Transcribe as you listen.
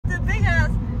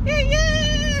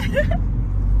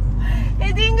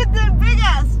Heading to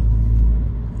Vegas.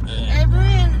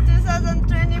 AVN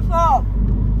 2024.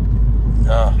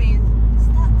 Yeah. Been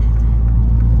started.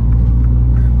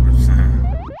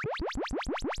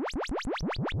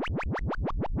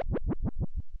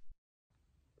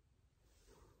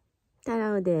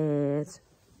 Hello です。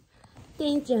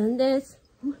てんちゃんです。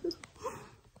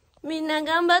みんな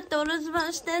頑張ってお留守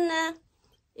番してね。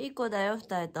いい子だよ、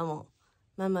二人とも。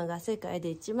ママが世界で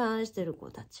一番愛してる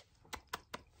子たち。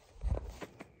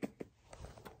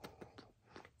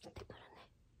行ってく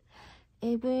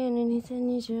るね。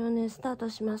AVN2024 年スタート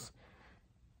します。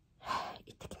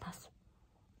行ってきます。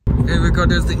Here we go,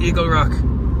 there's the Eagle Rock.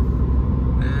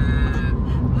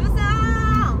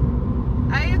 Buusan!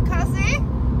 Are you Hase?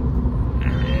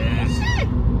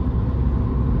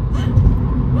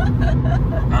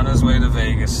 On his way to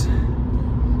Vegas.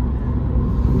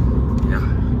 Yeah.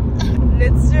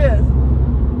 Let's do it.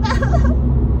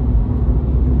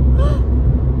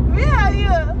 Where are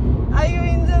you? Are you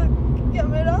in the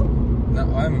camera? No,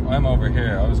 I'm over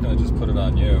here. I was gonna just put it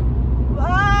on you.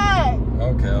 Why?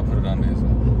 Okay, I'll put it on me as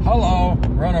well. Hello,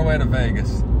 we're on our way to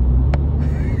Vegas.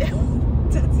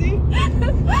 That's it.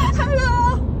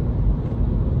 Hello.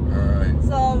 Alright.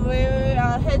 So we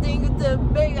are heading to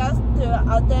Vegas to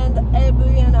attend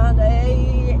AVN and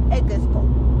A Expo.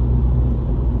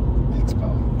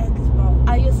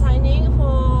 Are you signing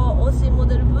for OC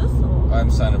model booth? Or? I'm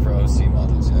signing for OC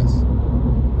models, yes.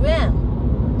 When?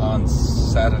 On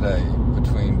Saturday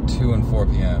between 2 and 4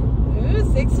 p.m. Ooh,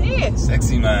 sexy.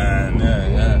 Sexy man,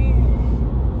 yeah.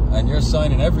 And you're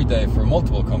signing every day for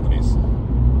multiple companies.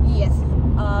 Yes.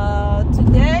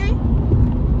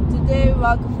 Today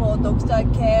work for Dr.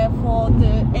 K 4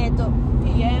 to 8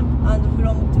 p.m. and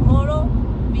from tomorrow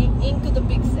we ink the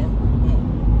Buusan.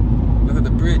 Look at the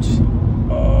bridge.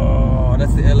 Oh,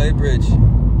 that's the LA bridge.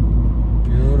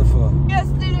 Beautiful. You're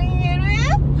still in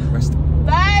LA?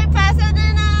 Bye,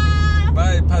 Pasadena.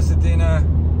 Bye, Pasadena.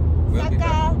 We'll be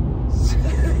back.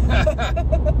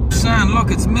 Son, look,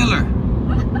 it's Miller.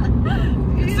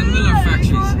 It's the Miller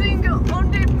factories.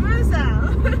 Only Buusan.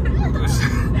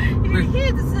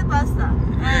 He's the superstar.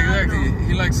 Yeah, exactly.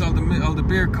 He likes all the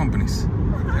beer companies.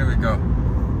 There we go.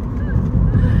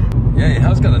 Yeah, he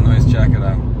has got a nice jacket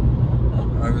on.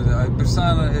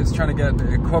 Buusan is trying to get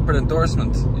a corporate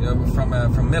endorsement, you know, from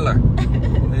Miller.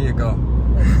 There you go.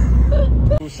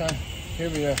 Buusan, here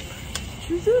we are.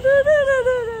 There's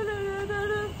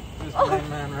the main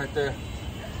man right there.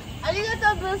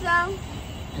 Arigato, Buusan.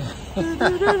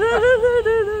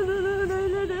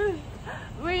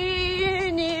 We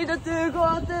need to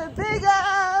go to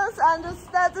Vegas and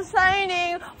start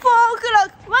signing 4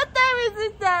 o'clock. What time is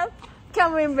it now?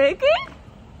 Can we make it?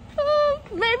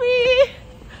 Maybe.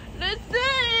 Let's do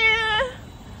it.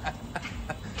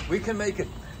 We can make it.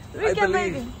 We can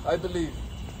make it. I believe.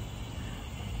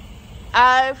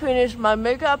 I finished my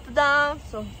makeup done,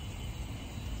 so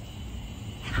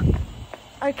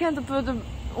I can't put it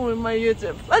on my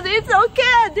YouTube, but it's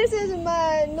okay. This is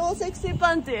my no sexy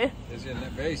panty. It's a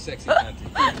very sexy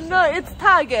panty. No, it's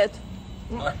Target.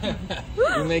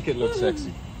 You make it look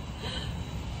sexy.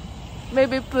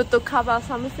 Maybe put to cover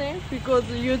something because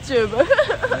YouTube.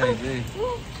 Maybe.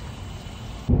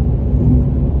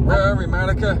 Where are we,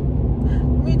 Marica?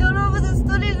 Middle of the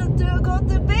street to go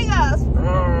to Vegas.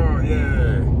 Oh,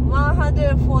 yeah.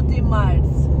 140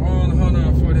 miles.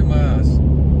 140 miles.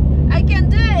 I can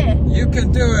do it. You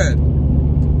can do it.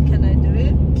 Can I do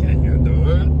it? Can you do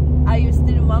it? Are you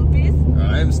still in one piece?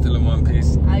 I'm still in one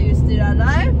piece. Are you still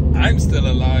alive? I'm still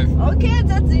alive. Okay,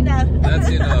 that's enough. That's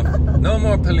enough. No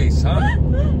more police, huh?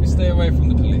 We stay away from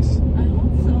the police. I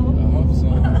hope so. I hope so.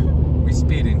 We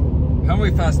speeding. How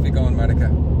fast we going, Marica?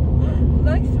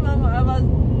 Maximum about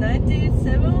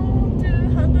 97 to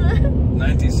 100.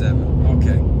 97.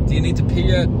 Okay. Do you need to pee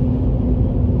yet?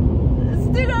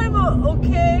 Still I'm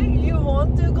okay. You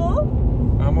want to go?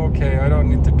 I'm okay. I don't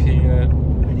need to pee yet.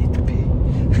 I need to pee.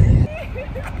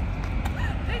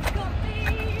 Let's go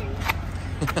pee.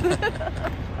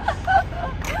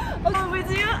 Okay,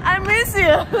 with you, I miss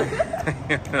you.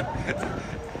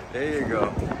 There you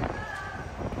go.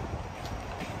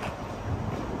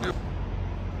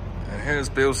 And here's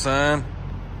Buusan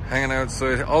hanging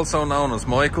outside, also known as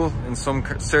Michael in some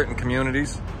certain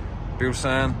communities.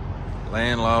 Buusan,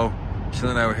 laying low,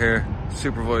 chilling out here,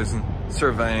 supervising,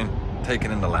 surveying,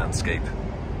 taking in the landscape.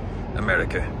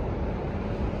 America.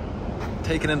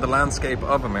 Taking in the landscape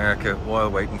of America while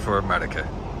waiting for Marica.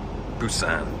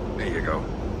 Buusan. There you go.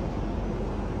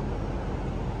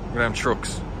 Look at them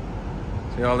trucks.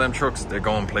 See all them trucks? They're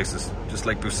going places, just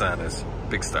like Buusan is.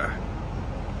 Big star.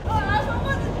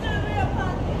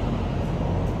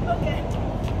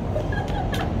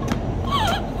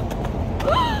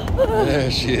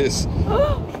 There she is.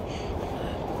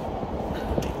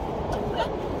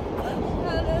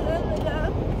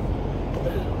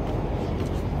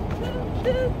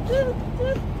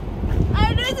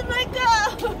 I lost my car.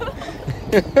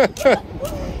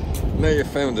 Now you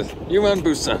found it. You and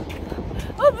Buusan.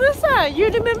 Oh, Buusan, you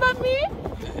remember me?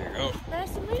 There you go.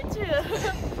 Nice to meet you.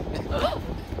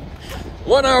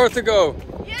 1 hour to go.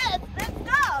 Yes, let's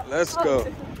go. Let's go.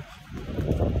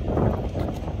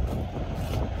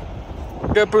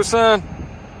 Get Buusan.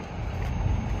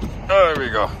 Oh, there we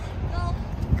go.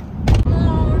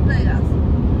 Oh, Vegas.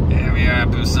 Here we are,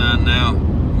 Buusan now.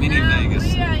 Mini Now Vegas.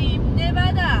 we are in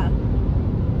Nevada.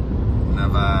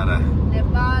 Nevada.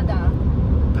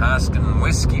 Paskin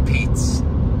Whiskey Pete's.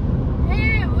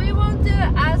 Hey, we want to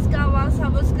ask our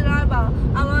subscriber.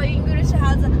 Our English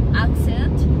has an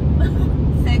accent.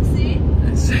 Sexy.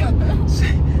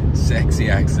 Sexy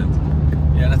accent.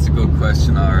 Yeah, that's a good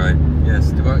question. All right.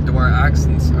 Yes. Do our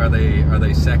accents are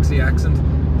they sexy accent?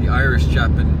 The Irish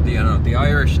the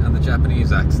Irish and the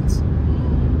Japanese accents.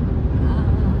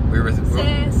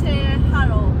 Say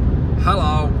hello.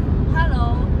 Hello.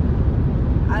 Hello.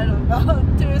 I don't know.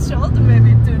 Too short,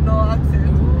 maybe too no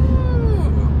accent.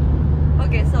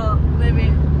 Okay, so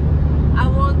maybe I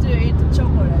want to eat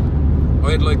chocolate.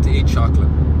 I'd like to eat chocolate.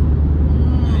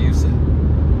 Yeah, you said.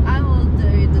 I want to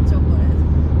eat the chocolate.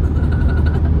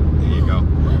 There you go.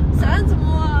 Sounds I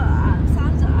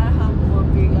have more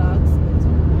big accent.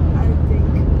 I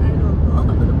think. I don't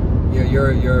know.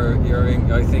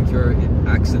 Yeah, I think your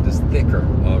accent is thicker.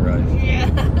 All right. Yeah.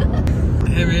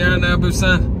 Here we are now,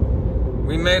 Buusan.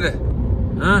 We made it.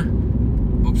 Huh?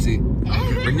 Oopsie.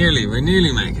 We're nearly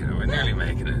making it. We're nearly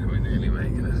making it.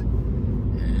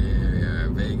 Here we are,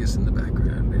 Vegas in the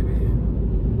background, baby.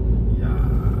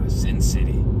 Yeah, Sin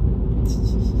City.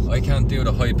 I can't do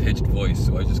the high-pitched voice,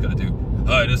 so I just gotta do,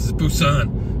 hi, this is Buusan.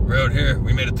 We're out here.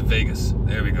 We made it to Vegas.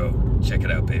 There we go. Check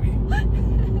it out, baby.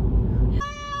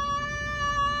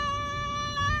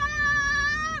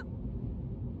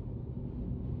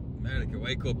 Marica,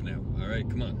 wake up now. All right,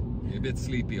 come on. You're a bit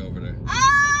sleepy over there.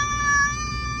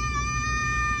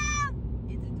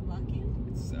 Is it working?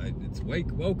 It's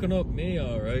woken up me,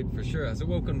 all right, for sure. Has it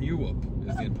woken you up?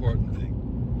 Is the important thing.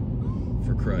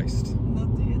 For Christ.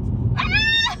 Not yet.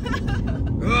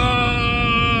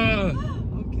 Ah!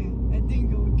 Okay, I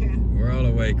think okay. We're all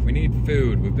awake. We need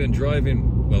food. We've been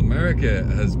driving. Well, Marica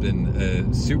has been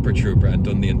a super trooper and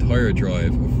done the entire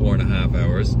drive of 4.5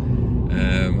 hours.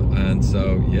 And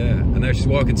so, yeah. And now she's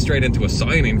walking straight into a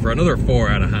signing for another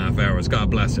 4.5 hours. God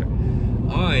bless her.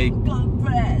 God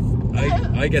bless.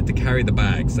 I get to carry the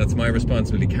bags. That's my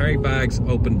responsibility. Carry bags,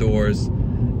 open doors,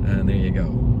 and there you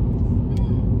go.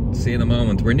 See you in a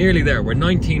moment. We're nearly there. We're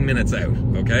 19 minutes out,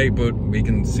 okay? But we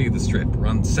can see the strip. We're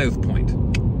on South Point.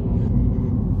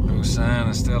 Buusan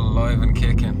is still alive and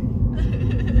kicking.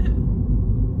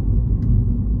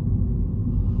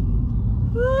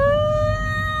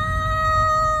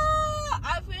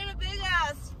 I feel big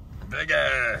ass. Big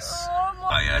ass.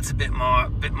 Oh yeah, it's a bit more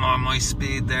my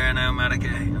speed there now, Marica.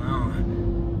 You know,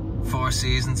 4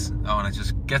 Seasons. Oh, and it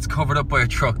just gets covered up by a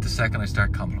truck the second I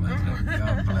start complimenting it.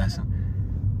 God bless him.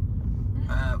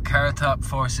 Carrot Top,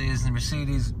 4 Seasons,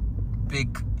 Mercedes,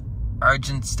 big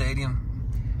Argent Stadium.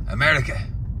 America.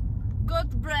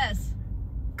 God bless.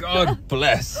 God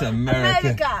bless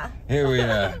America. Here we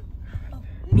are.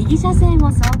 右車線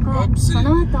を走行。そ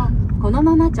の後、この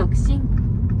まま直進。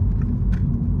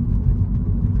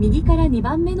右から2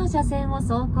番目の車線を走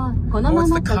行。このま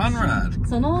ま直進。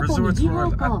その後右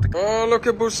方向。Oh, look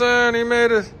at Buusan. He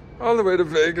made it all the way to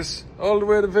Vegas. All the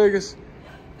way to Vegas.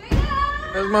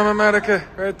 There's Mama Marica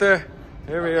right there.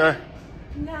 Here we are.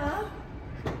 Now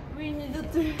we need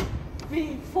to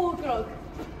be 4 o'clock.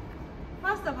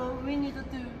 First of all, we need to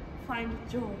find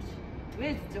George.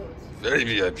 Where's George? Very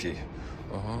VIP.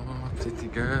 Oh, pretty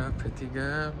girl, pretty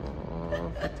girl.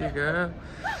 Oh, pretty girl.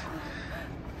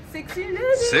 Sexy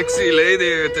lady. Sexy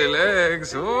lady with the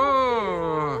legs.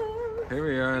 Oh, here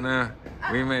we are now.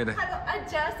 We made it. Hello, I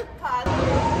just passed.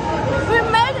 We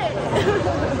made it.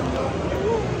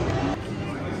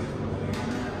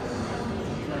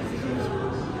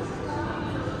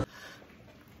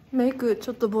 メイクち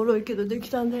ょっとボロいけどでき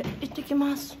たんで行ってき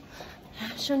ます。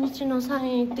初日のサ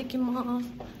イン行ってきます。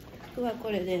服はこ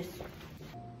れです。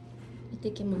行っ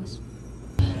てきます。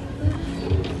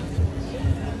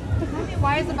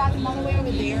Why is the bathroom all the way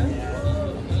over there?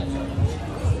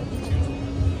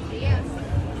 Yes.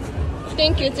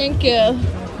 Thank you, thank you.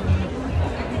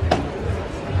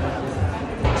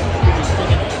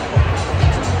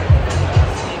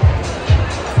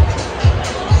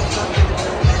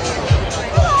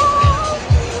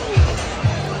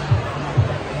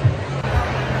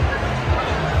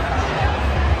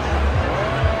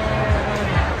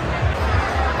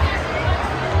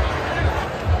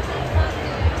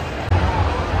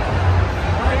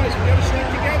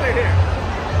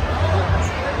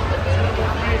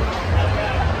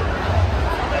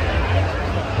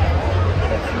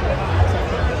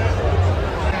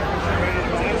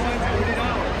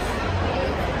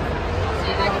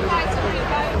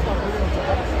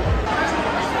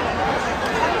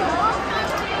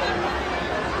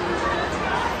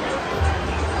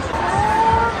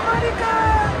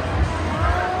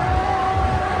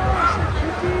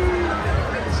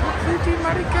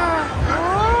 Marica.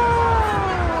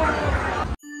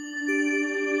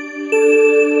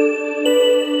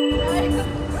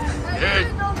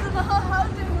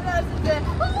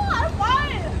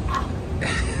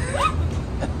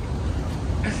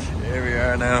 Here we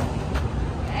are now.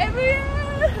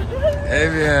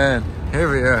 AVN. Here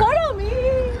we are. Follow me.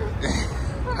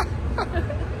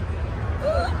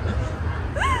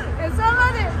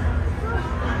 Somebody.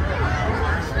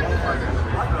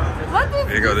 What is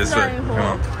Here you go this way. line for?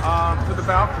 Come on. To the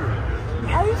bathroom.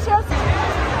 Are you sure?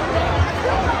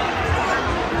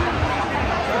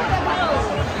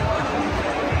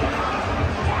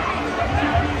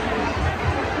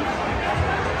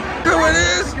 Who it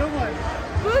is?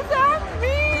 Buusan,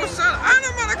 me. Buusan. I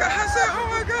know Marica Hase. Oh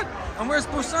my god. And where's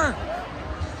Buusan?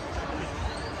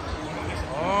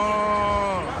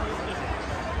 Oh.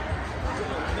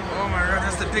 Oh my god,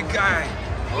 that's the big guy.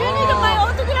 You need my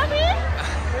autograph?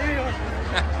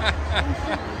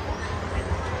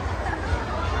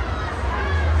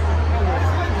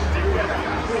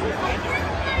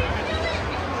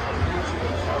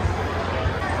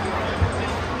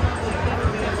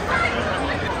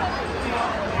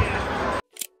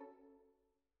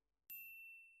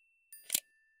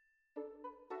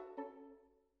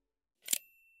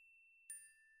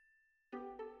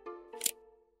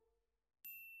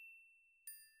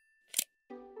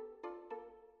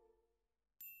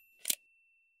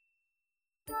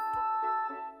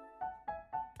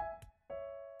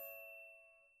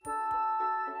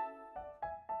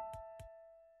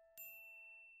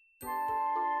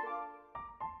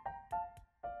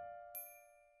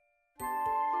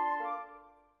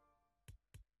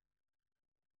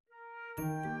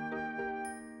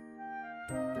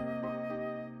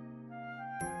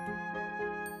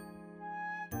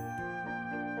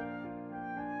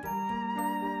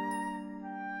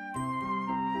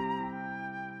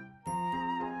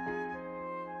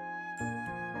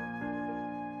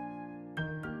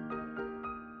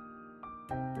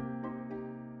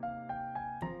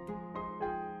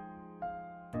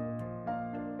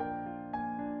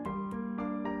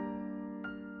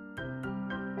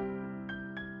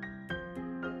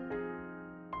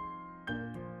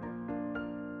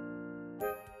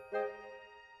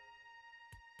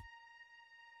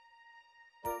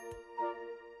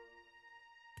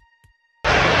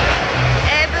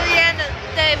 AVN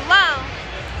Day 1.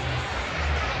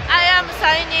 I am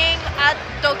signing at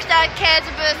Dr. K's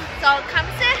booth, so come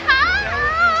say hi!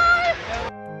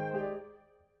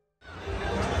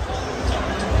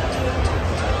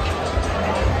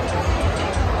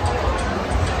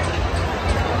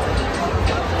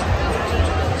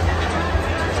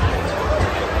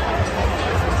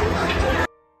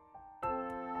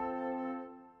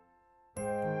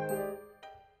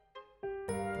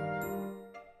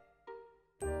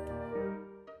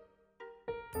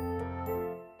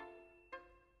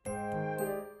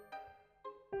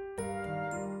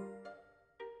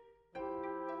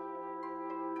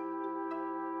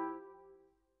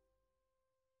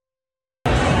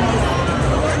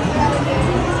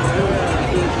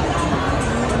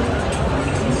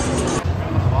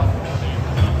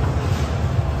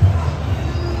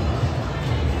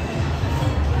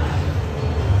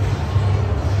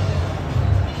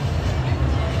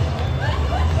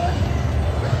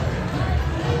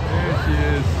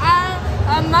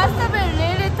 I must have been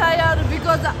really tired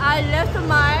because I left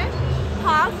my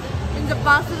purse in the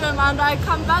bathroom and I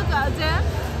come back again.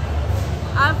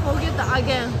 I forget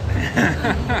again.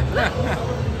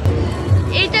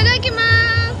 いただきま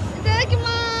す。いただきま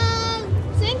す。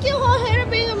Thank you for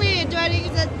helping me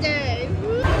during the day.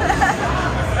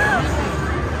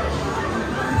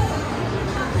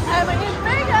 I'm in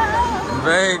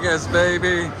Vegas. Vegas,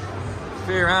 baby.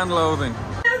 Fear and loathing.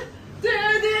 Do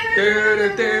do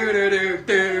do do do do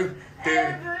do.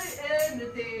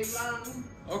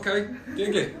 Okay,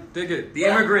 dig it, dig it. The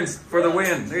immigrants for the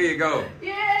win. There you go.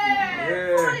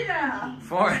 Yeah.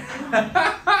 Fine.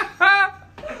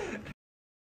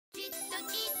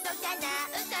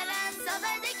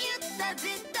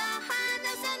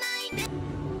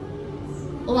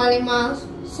 終わります。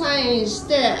サインし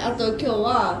て、あと今日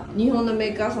は日本のメ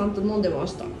ーカーさんと飲んでま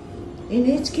した。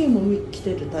NHK も来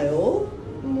てたよ。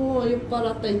もう酔っ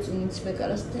払った1日目か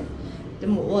らして。で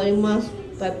も終わります。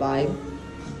バイバイ。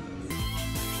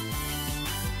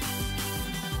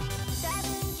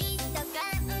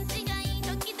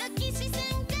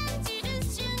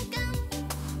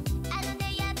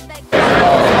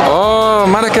Oh,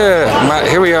 Marica.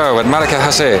 Here we are with Marica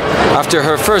Hase. After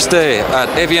her first day at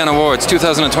AVN Awards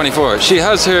 2024, she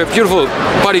has her beautiful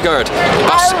bodyguard.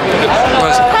 Hey!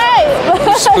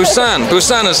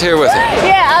 Buusan is here with it.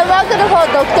 Yeah, I'm working for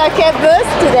Dr. K booth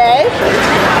today.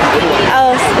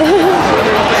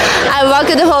 I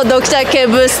worked for Dr. K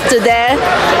booth today,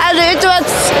 and it was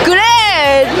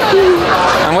great.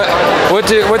 And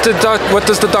what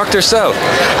does the doctor sell?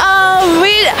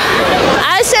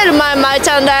 I sell my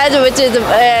merchandise, which is the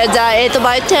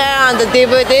 8x10 and the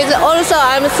DVDs. Also,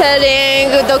 I'm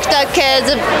selling Dr.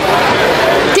 K's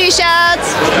t-shirts,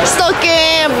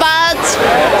 stocking, bats,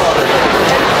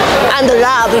 and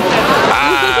love.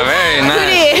 Ah, very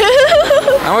nice.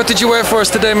 And what did you wear for us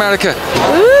today, Marica?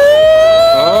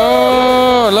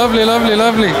 Oh, lovely, lovely,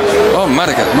 lovely. Oh,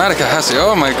 Marica Hase.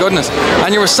 Oh my goodness.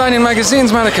 And you were signing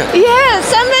magazines, Marica? Yeah,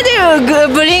 somebody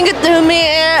bring to me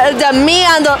me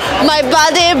and my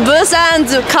buddy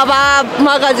Buusan's cover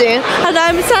magazine, and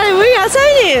I'm signing. We are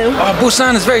signing. Oh,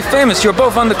 Buusan is very famous. You're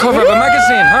both on the cover of a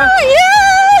magazine, huh?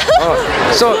 Yeah. Oh.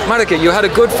 So, Marica, you had a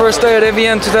good first day at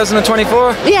AVN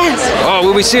 2024? Yes. Oh,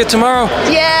 will we see you tomorrow?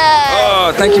 Yeah.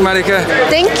 Oh, thank you, Marica.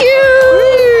 Thank you.